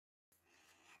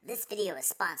This video is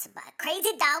sponsored by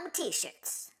Crazy Dog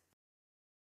T-shirts.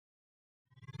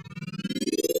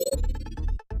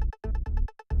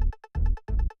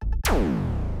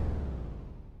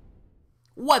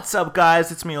 What's up,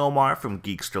 guys? It's me, Omar from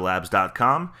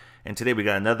geeksterlabs.com, and today we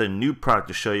got another new product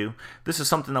to show you. This is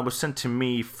something that was sent to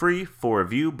me free for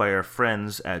review by our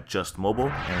friends at Just Mobile,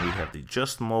 and we have the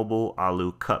Just Mobile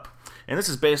AluCup. And this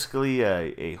is basically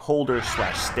a holder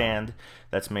slash stand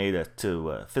that's made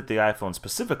to fit the iPhone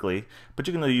specifically, but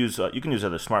you can use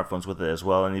other smartphones with it as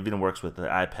well, and it even works with the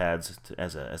iPads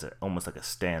as almost like a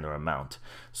stand or a mount.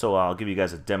 So I'll give you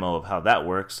guys a demo of how that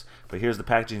works. But here's the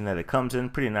packaging that it comes in.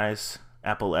 Pretty nice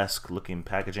Apple-esque looking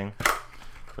packaging.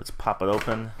 Let's pop it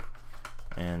open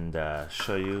and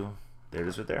show you. There it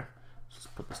is right there. Let's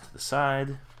put this to the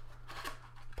side.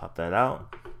 Pop that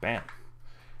out. Bam.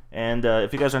 And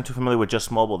if you guys aren't too familiar with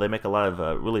Just Mobile, they make a lot of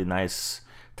really nice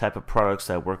type of products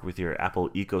that work with your Apple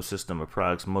ecosystem of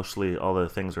products. Mostly all the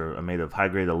things are made of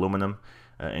high-grade aluminum,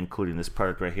 including this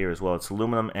product right here as well. It's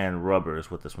aluminum and rubber is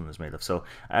what this one is made of. So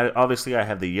obviously I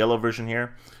have the yellow version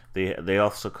here. They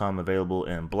also come available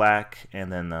in black, and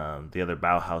then the other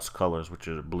Bauhaus colors, which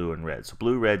are blue and red. So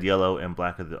blue, red, yellow, and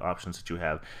black are the options that you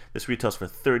have. This retails for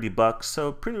 $30,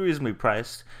 so pretty reasonably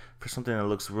priced for something that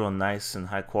looks real nice and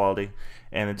high quality.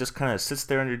 And it just kind of sits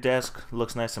there on your desk,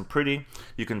 looks nice and pretty.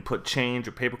 You can put change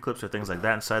or paper clips or things like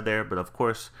that inside there, but of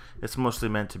course it's mostly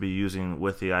meant to be using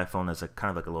with the iPhone as a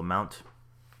kind of like a little mount.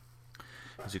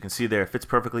 As you can see there, it fits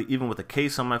perfectly even with a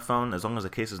case on my phone. As long as the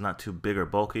case is not too big or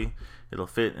bulky, it'll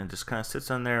fit and just kind of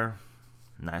sits on there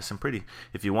nice and pretty.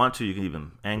 If you want to, you can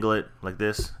even angle it like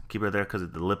this, keep it there, because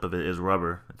the lip of it is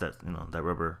rubber, that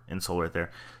rubber insole right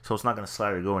there, so it's not going to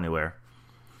slide or go anywhere.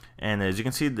 And as you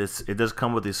can see, it does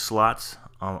come with these slots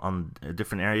on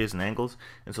different areas and angles,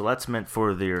 and so that's meant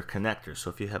for their connectors. So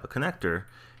if you have a connector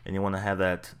and you want to have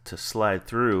that to slide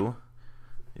through,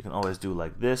 you can always do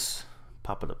like this,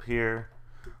 pop it up here,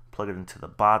 plug it into the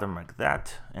bottom like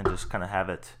that, and just kind of have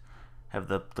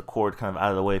the cord kind of out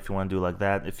of the way if you want to do it like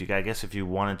that. I guess if you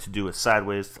wanted to do it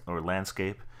sideways or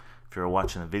landscape, if you're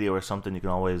watching a video or something, you can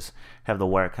always have the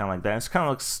wire kind of like that. It's kind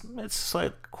of it's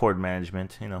like cord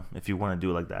management, if you want to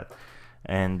do it like that.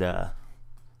 And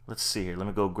let's see here. Let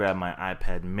me go grab my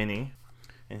iPad mini.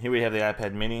 And here we have the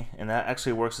iPad mini, and that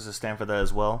actually works as a stand for that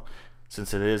as well.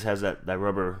 Since it has that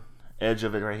rubber edge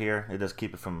of it right here, it does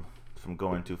keep it from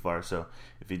going too far. So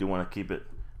if you do want to keep it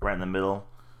right in the middle,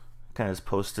 kind of just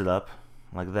post it up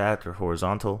like that, or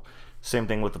horizontal. Same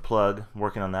thing with the plug,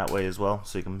 working on that way as well,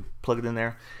 so you can plug it in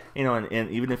there. And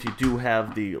even if you do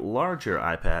have the larger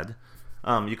iPad,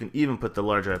 you can even put the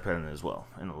larger iPad in as well,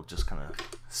 and it'll just kind of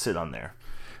sit on there.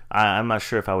 I'm not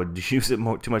sure if I would use it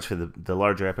too much for the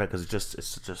larger iPad, because it's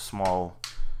such a small,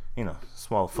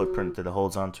 small footprint that it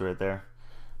holds onto right there.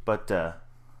 But as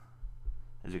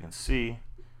you can see,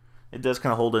 it does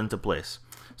kind of hold it into place.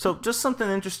 So just something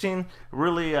interesting,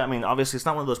 really. I mean, obviously it's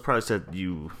not one of those products that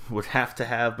you would have to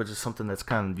have, but just something that's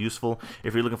kind of useful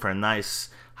if you're looking for a nice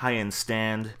high-end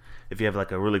stand. If you have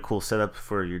like a really cool setup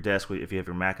for your desk, if you have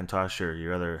your Macintosh or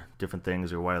your other different things,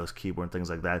 your wireless keyboard and things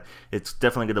like that, it's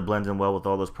definitely going to blend in well with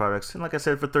all those products. And like I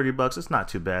said, for $30, it's not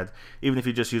too bad, even if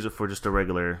you just use it for just a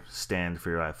regular stand for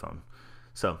your iPhone.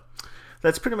 So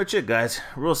that's pretty much it, guys.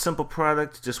 Real simple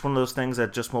product, just one of those things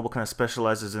that Just Mobile kind of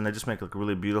specializes in. They just make like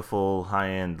really beautiful,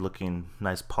 high-end looking,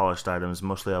 nice polished items,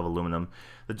 mostly out of aluminum,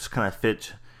 that just kind of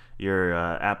fit your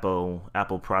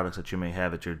Apple products that you may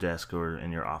have at your desk or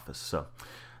in your office. So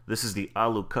this is the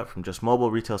AluCup from Just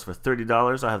Mobile. Retails for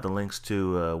 $30. I have the links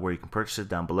to where you can purchase it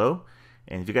down below.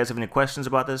 And if you guys have any questions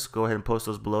about this, go ahead and post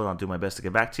those below, and I'll do my best to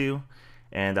get back to you.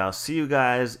 And I'll see you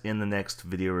guys in the next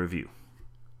video review.